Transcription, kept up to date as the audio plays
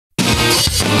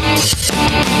Hi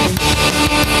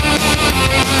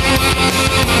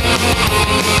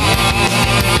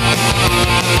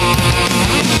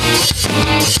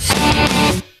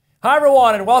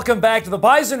everyone, and welcome back to the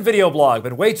Bison Video Blog.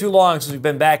 Been way too long since we've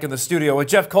been back in the studio with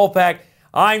Jeff Kolpack.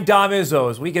 I'm Izzo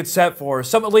as we get set for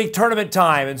Summit League tournament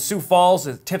time in Sioux Falls.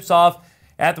 It tips off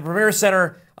at the Premier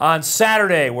Center on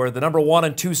Saturday, where the number 1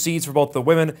 and 2 seeds for both the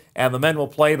women and the men will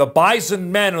play. The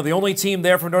Bison men are the only team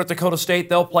there from North Dakota State.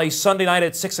 They'll play Sunday night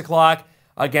at 6 o'clock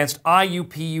against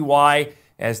IUPUI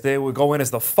as they will go in as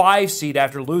the 5 seed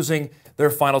after losing their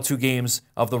final 2 games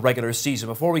of the regular season.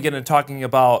 Before we get into talking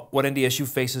about what NDSU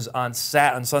faces on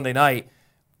Sunday night,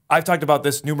 I've talked about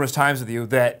this numerous times with you,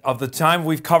 that of the time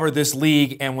we've covered this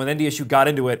league and when NDSU got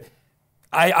into it,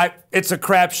 it's a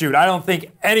crapshoot. I don't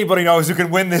think anybody knows who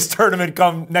can win this tournament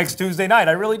come next Tuesday night.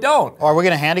 I really don't. Are we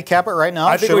going to handicap it right now?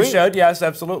 I think we should. Yes,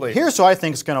 absolutely. Here's who I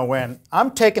think is going to win.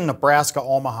 I'm taking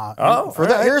Nebraska-Omaha. Oh,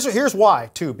 right. Here's why,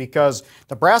 too, because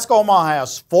Nebraska-Omaha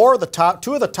has 2 of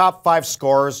the top 5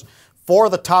 scorers, 4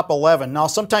 of the top 11. Now,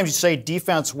 sometimes you say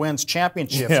defense wins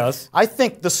championships. Yes. I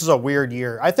think this is a weird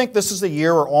year. I think this is the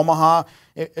year where Omaha,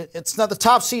 it's not the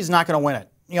top seed is not going to win it.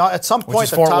 You know, at some point,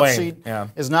 the top seed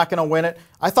is not going to win it.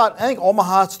 I think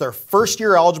Omaha, it's their first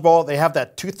year eligible. They have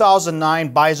that 2009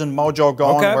 Bison mojo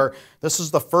going, where this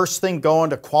is the first thing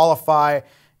going to qualify.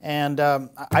 And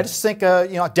I just think,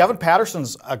 Devin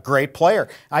Patterson's a great player.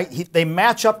 They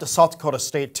match up to South Dakota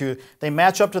State, too. They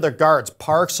match up to their guards,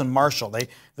 Parks and Marshall. They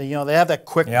have that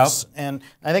quickness, and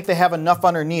I think they have enough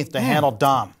underneath to handle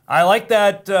Dom. I like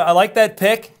that. I like that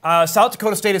pick. South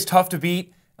Dakota State is tough to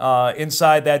beat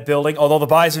inside that building, although the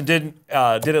Bison did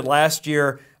it last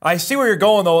year. I see where you're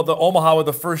going, though, the Omaha with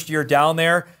the first year down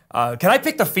there. Can I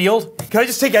pick the field? Can I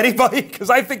just take anybody? Because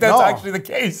I think that's actually the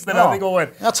case that I think will win.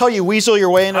 That's how you weasel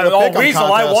your way into the pick-em weasel,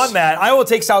 contest. I won that. I will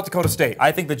take South Dakota State.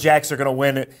 I think the Jacks are going to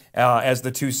win as the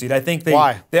 2 seed. I think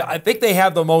I think they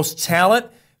have the most talent.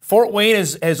 Fort Wayne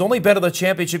has only been to the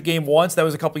championship game once. That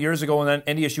was a couple years ago, and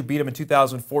then NDSU beat them in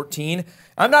 2014.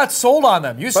 I'm not sold on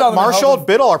them. Saw them. Marshall and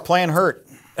Biddle are playing hurt.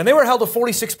 And they were held to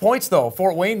 46 points, though,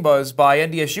 Fort Wayne was, by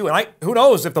NDSU. And who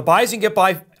knows, if the Bison get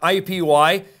by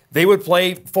IUPUI, they would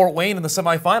play Fort Wayne in the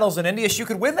semifinals, and NDSU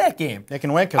could win that game. They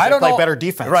can win because they play better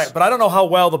defense. Right, but I don't know how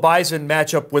well the Bison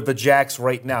match up with the Jacks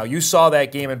right now. You saw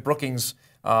that game in Brookings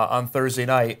on Thursday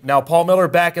night. Now, Paul Miller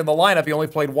back in the lineup. He only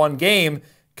played 1 game.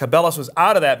 Cabellas was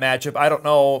out of that matchup. I don't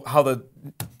know how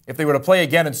if they were to play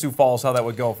again in Sioux Falls, how that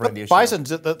would go for NDSU. Bison,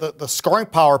 the scoring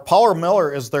power, Paul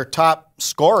Miller is their top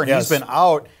scorer, and he's been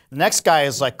out. The next guy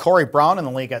is like Corey Brown in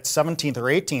the league at 17th or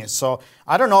 18th. So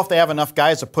I don't know if they have enough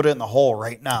guys to put it in the hole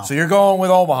right now. So you're going with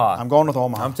Omaha. I'm going with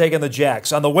Omaha. I'm taking the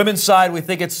Jacks. On the women's side, we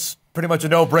think it's pretty much a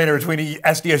no-brainer between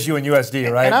SDSU and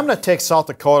USD, right? And I'm going to take South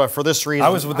Dakota for this reason. I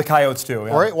was with the Coyotes, too.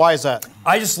 Yeah. All right, why is that?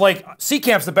 I just like,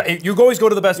 Seacamp's the best. You always go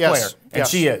to the best player, and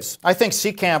she is. I think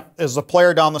Seacamp is the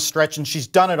player down the stretch, and she's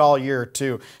done it all year,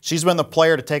 too. She's been the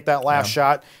player to take that last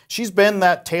shot. She's been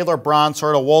that Taylor Braun,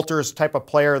 sort of Walters type of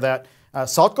player that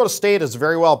South Dakota State is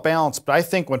very well balanced, but I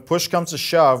think when push comes to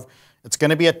shove, it's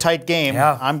going to be a tight game.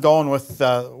 Yeah. I'm going with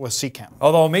Seacamp.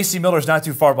 Although Macy Miller's not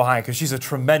too far behind because she's a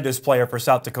tremendous player for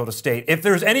South Dakota State. If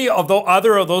there's any of the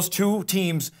other of those 2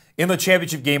 teams in the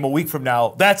championship game a week from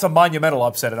now, that's a monumental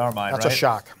upset in our mind, That's a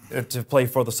shock. To play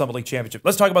for the Summit League Championship.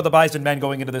 Let's talk about the Bison men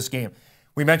going into this game.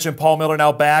 We mentioned Paul Miller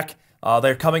now back.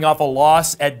 They're coming off a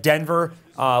loss at Denver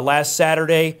last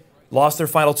Saturday. Lost their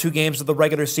final 2 games of the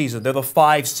regular season. They're the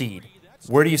 5 seed.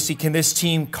 Where do you see, can this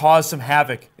team cause some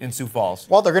havoc in Sioux Falls?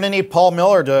 Well, they're going to need Paul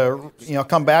Miller to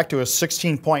come back to his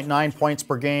 16.9 points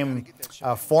per game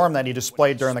form that he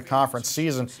displayed during the conference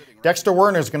season. Dexter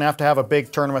Werner is going to have a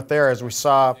big tournament there, as we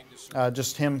saw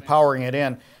just him powering it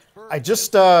in.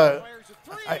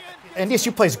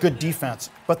 NDSU plays good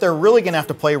defense, but they're really going to have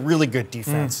to play really good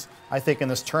defense, I think, in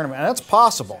this tournament. And it's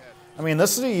possible. I mean,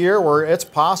 this is a year where it's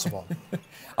possible.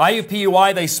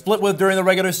 IUPUI, they split with during the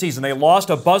regular season. They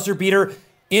lost a buzzer beater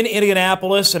in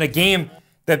Indianapolis in a game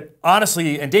that,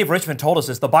 honestly, and Dave Richmond told us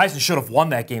this, the Bison should have won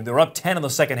that game. They were up 10 in the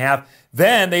second half.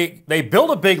 Then they built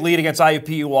a big lead against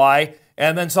IUPUI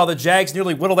and then saw the Jags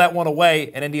nearly whittle that one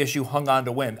away, and NDSU hung on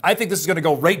to win. I think this is going to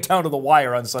go right down to the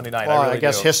wire on Sunday night. Well, I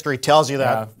guess history tells you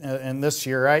that in this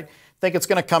year, right? I think it's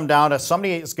going to come down to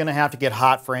somebody is going to have to get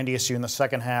hot for NDSU in the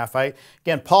second half.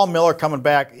 Again, Paul Miller coming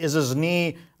back. Is his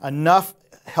knee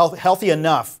healthy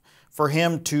enough for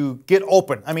him to get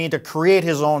open? I mean, to create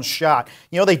his own shot.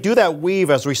 They do that weave,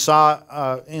 as we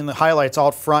saw in the highlights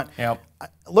out front. Yep.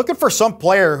 Looking for some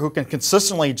player who can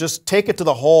consistently just take it to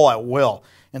the hole at will.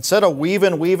 Instead of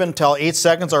weaving till 8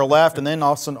 seconds are left, and then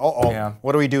all of a sudden,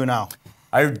 what do we do now?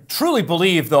 I truly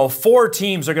believe, though, 4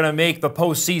 teams are going to make the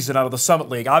postseason out of the Summit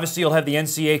League. Obviously, you'll have the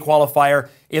NCAA qualifier.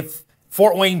 If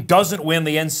Fort Wayne doesn't win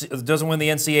the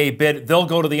NCAA bid, they'll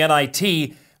go to the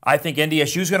NIT. I think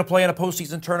NDSU is going to play in a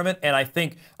postseason tournament, and I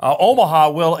think Omaha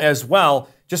will as well,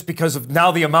 just because of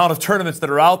now the amount of tournaments that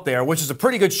are out there, which is a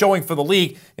pretty good showing for the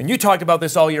league. And you talked about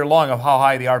this all year long of how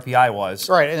high the RPI was.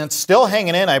 Right, and it's still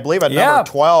hanging in, I believe, at number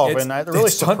 12, and it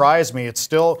really surprised me. It's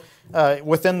still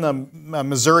within the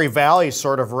Missouri Valley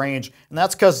sort of range, and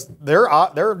that's because they're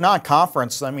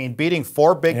non-conference. I mean, beating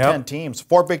 4 Big Ten teams,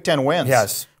 4 Big Ten wins.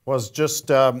 Yes. Was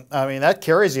just, I mean, that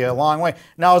carries you a long way.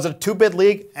 Now, is it a 2-bid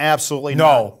league? Absolutely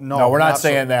not. No, we're not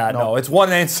saying that. No, it's one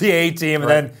NCAA team, and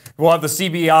then we'll have the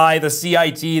CBI, the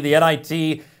CIT, the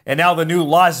NIT, and now the new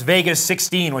Las Vegas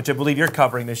 16, which I believe you're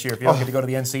covering this year if you don't get to go to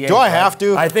the NCAA. Do I have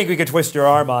to? I think we could twist your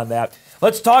arm on that.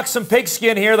 Let's talk some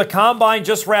pigskin here. The Combine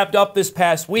just wrapped up this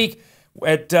past week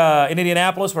in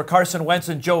Indianapolis, where Carson Wentz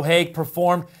and Joe Haeg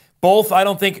performed. Both, I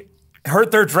don't think,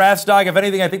 hurt their draft stock. If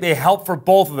anything, I think they helped for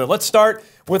both of them. Let's start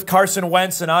with Carson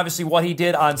Wentz and obviously what he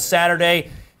did on Saturday.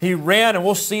 He ran, and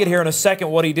we'll see it here in a second,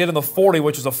 what he did in the 40,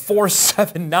 which is a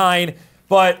 4.79.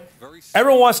 But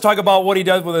everyone wants to talk about what he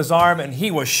does with his arm, and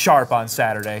he was sharp on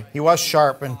Saturday. He was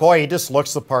sharp, and boy, he just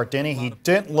looks the part, didn't he? He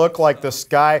didn't look like this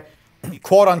guy,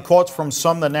 quote unquote, from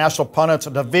some of the national pundits,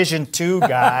 a Division II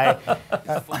guy.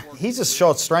 He just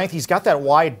showed strength. He's got that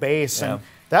wide base, and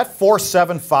that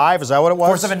 4.75, is that what it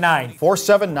was? 4.79.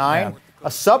 4.79. Yeah. A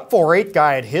sub 4.8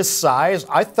 guy at his size,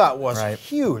 I thought was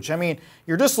huge. I mean,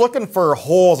 you're just looking for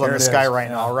holes on this guy right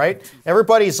now, right?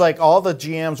 Everybody's like, all the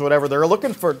GMs, whatever, they're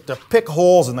looking to pick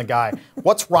holes in the guy.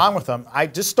 What's wrong with him? I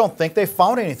just don't think they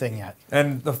found anything yet.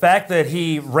 And the fact that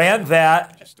he ran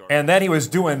that, and then he was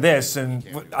doing this, and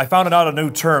I found out a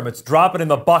new term. It's dropping in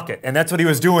the bucket, and that's what he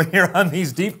was doing here on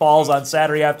these deep balls on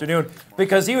Saturday afternoon,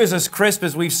 because he was as crisp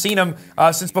as we've seen him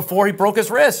since before he broke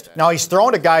his wrist. Now, he's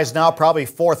throwing to guys now probably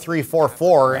 4.3,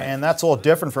 4.4, and that's a little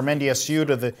different from NDSU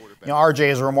to the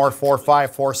RJs were more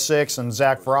 4.5, 4.6, and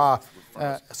Zach Vrah.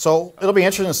 So it'll be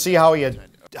interesting to see how he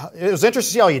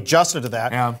adjusted to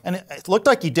that, and it looked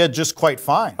like he did just quite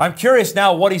fine. I'm curious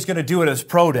now what he's going to do at his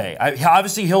pro day.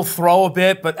 Obviously, he'll throw a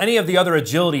bit, but any of the other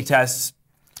agility tests,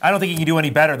 I don't think he can do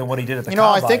any better than what he did at the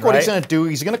Combine. I think what he's going to do,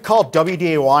 he's going to call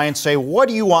WDAY and say, what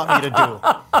do you want me to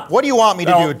do? What do you want me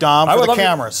to do, Dom, for the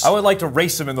cameras? I would like to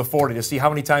race him in the 40 to see how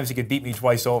many times he could beat me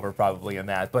twice over, probably, in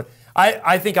that. But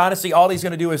I think, honestly, all he's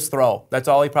going to do is throw. That's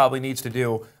all he probably needs to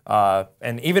do.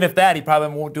 And even if that, he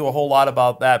probably won't do a whole lot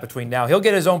about that between now. He'll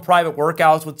get his own private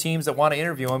workouts with teams that want to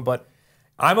interview him, but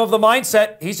I'm of the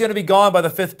mindset he's going to be gone by the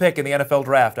 5th pick in the NFL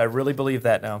draft. I really believe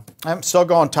that now. I'm still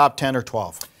going top 10 or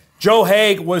 12. Joe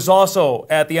Haeg was also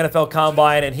at the NFL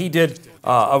Combine, and he did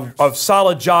a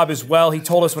solid job as well. He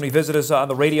told us when he visited us on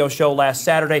the radio show last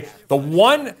Saturday, the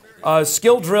one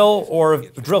skill drill or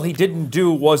drill he didn't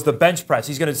do was the bench press.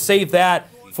 He's going to save that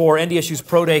for NDSU's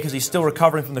Pro Day because he's still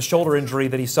recovering from the shoulder injury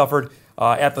that he suffered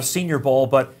at the Senior Bowl.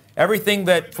 But everything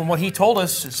that, from what he told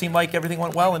us, it seemed like everything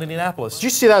went well in Indianapolis. Did you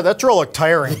see that? That drill looked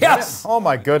tiring. Yes. Oh,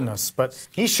 my goodness. But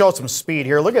he showed some speed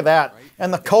here. Look at that.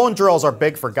 And the cone drills are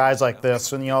big for guys like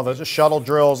this. And, there's the shuttle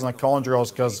drills and the cone drills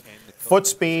because foot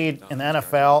speed in the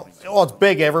NFL, well, it's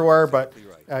big everywhere, but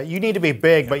you need to be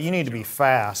big, but you need to be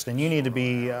fast. And you need to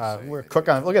be, we're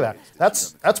cooking on it. Look at that.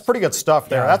 That's pretty good stuff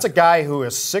there. That's a guy who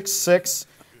is 6'6",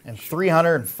 and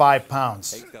 305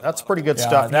 pounds. That's pretty good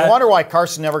stuff. You wonder why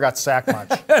Carson never got sacked much.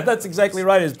 That's exactly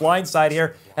right, his blind side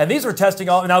here. And these were testing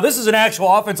all. Now, this is an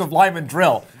actual offensive lineman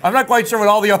drill. I'm not quite sure what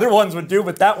all the other ones would do,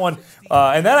 but that one.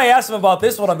 And then I asked him about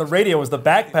this one on the radio, was the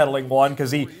backpedaling one, because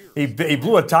he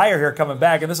blew a tire here coming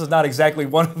back, and this is not exactly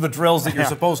one of the drills that you're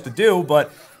supposed to do,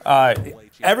 but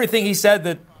everything he said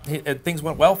that things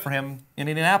went well for him in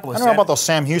Indianapolis. I don't know about those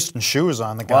Sam Houston shoes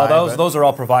on the guy. Well, those are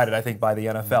all provided, I think, by the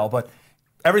NFL. But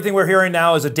everything we're hearing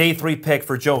now is a day 3 pick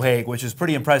for Joe Haeg, which is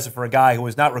pretty impressive for a guy who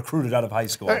was not recruited out of high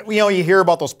school. You hear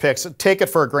about those picks. Take it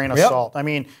for a grain of salt. I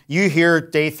mean, you hear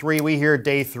day 3, we hear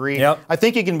day 3. I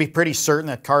think you can be pretty certain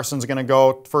that Carson's going to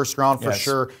go first round for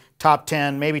sure. Top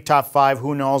 10, maybe top 5,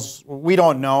 who knows? We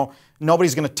don't know.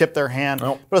 Nobody's going to tip their hand.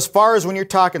 But as far as when you're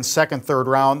talking second, third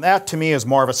round, that to me is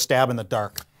more of a stab in the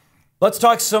dark. Let's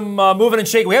talk some moving and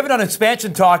shaking. We haven't done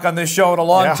expansion talk on this show in a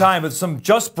long time, but some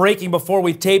just breaking before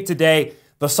we tape today.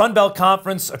 The Sun Belt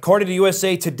Conference, according to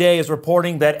USA Today, is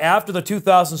reporting that after the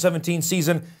 2017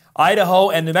 season,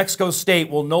 Idaho and New Mexico State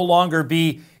will no longer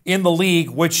be in the league,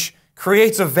 which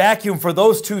creates a vacuum for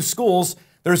those 2 schools.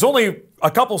 There's only a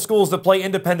couple schools that play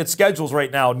independent schedules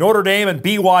right now, Notre Dame and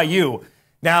BYU.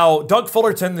 Now, Doug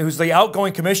Fullerton, who's the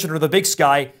outgoing commissioner of the Big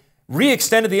Sky,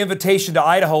 re-extended the invitation to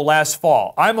Idaho last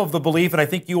fall. I'm of the belief, and I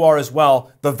think you are as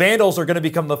well, the Vandals are going to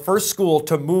become the first school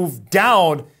to move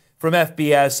down from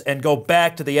FBS and go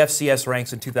back to the FCS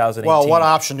ranks in 2018. Well, what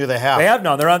option do they have? They have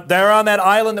none. They're on that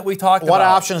island that we talked about. What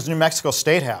option does New Mexico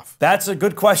State have? That's a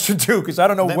good question, too, because I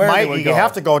don't know where they would go. You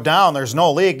have to go down. There's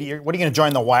no league. What are you going to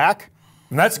join, the WAC?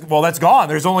 And that's gone.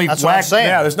 There's only WAC. What I'm saying.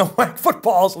 Yeah, there's no WAC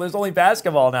football, so there's only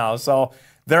basketball now. So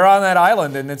they're on that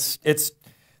island, and this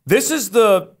is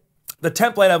the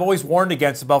template I've always warned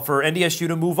against about for NDSU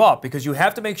to move up, because you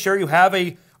have to make sure you have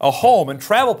a home and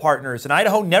travel partners, and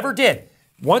Idaho never did.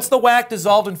 Once the WAC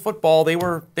dissolved in football, they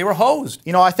were hosed.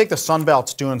 You know, I think the Sun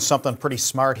Belt's doing something pretty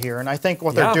smart here, and I think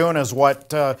what they're doing is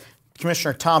what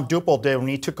Commissioner Tom Duple did when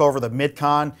he took over the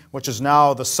Mid-Con, which is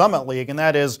now the Summit League, and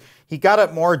that is he got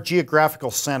it more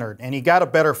geographical centered, and he got a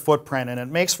better footprint, and it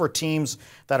makes for teams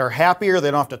that are happier.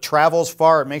 They don't have to travel as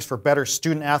far. It makes for better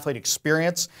student-athlete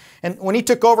experience. And when he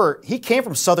took over, he came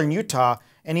from Southern Utah,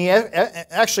 and he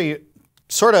actually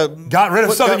sort of got rid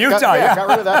of Southern Utah. Got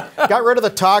rid of that. Got rid of the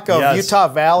talk of Utah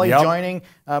Valley joining.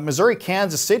 Missouri,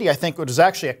 Kansas City, I think, was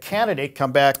actually a candidate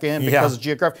come back in because of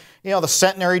geographic. You know, the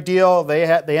Centenary deal, they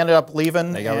ended up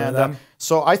leaving. They got rid of them.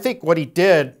 So I think what he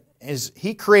did is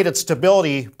he created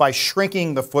stability by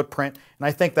shrinking the footprint, and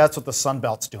I think that's what the Sun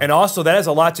Belt's doing. And also, that has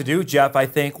a lot to do, Jeff, I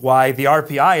think, why the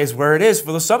RPI is where it is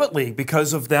for the Summit League,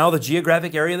 because of now the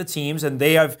geographic area of the teams, and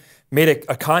they have made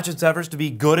a conscious effort to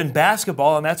be good in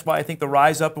basketball, and that's why I think the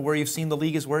rise up and where you've seen the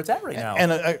league is where it's at right now.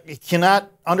 And you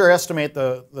cannot underestimate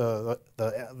the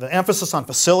emphasis on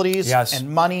facilities and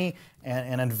money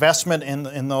and investment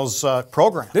in those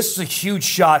programs. This is a huge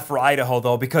shot for Idaho,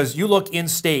 though, because you look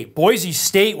in-state. Boise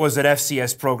State was an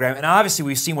FCS program, and obviously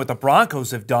we've seen what the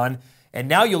Broncos have done, and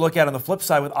now you look at it on the flip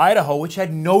side with Idaho, which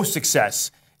had no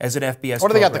success as an FBS program. What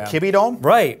do they got, the Kibbe Dome?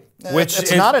 Right. Which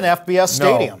it's not an FBS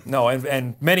stadium. No,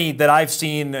 and many that I've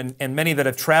seen and many that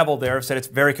have traveled there have said it's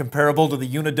very comparable to the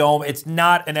Unidome. It's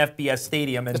not an FBS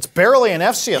stadium. And it's barely an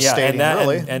FCS stadium,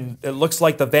 really. And it looks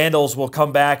like the Vandals will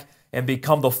come back and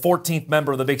become the 14th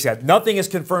member of the Big Sky. Nothing is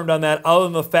confirmed on that other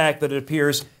than the fact that it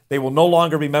appears they will no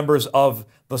longer be members of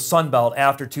the Sun Belt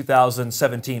after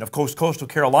 2017. Of course, Coastal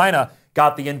Carolina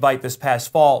got the invite this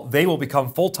past fall. They will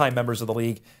become full-time members of the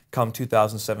league come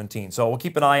 2017. So we'll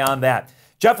keep an eye on that.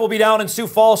 Jeff will be down in Sioux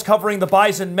Falls covering the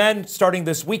Bison men starting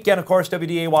this weekend. Of course,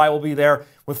 WDAY will be there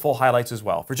with full highlights as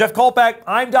well. For Jeff Kolpack,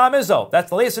 I'm Dom Izzo. That's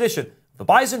the latest edition of the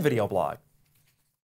Bison Video Blog.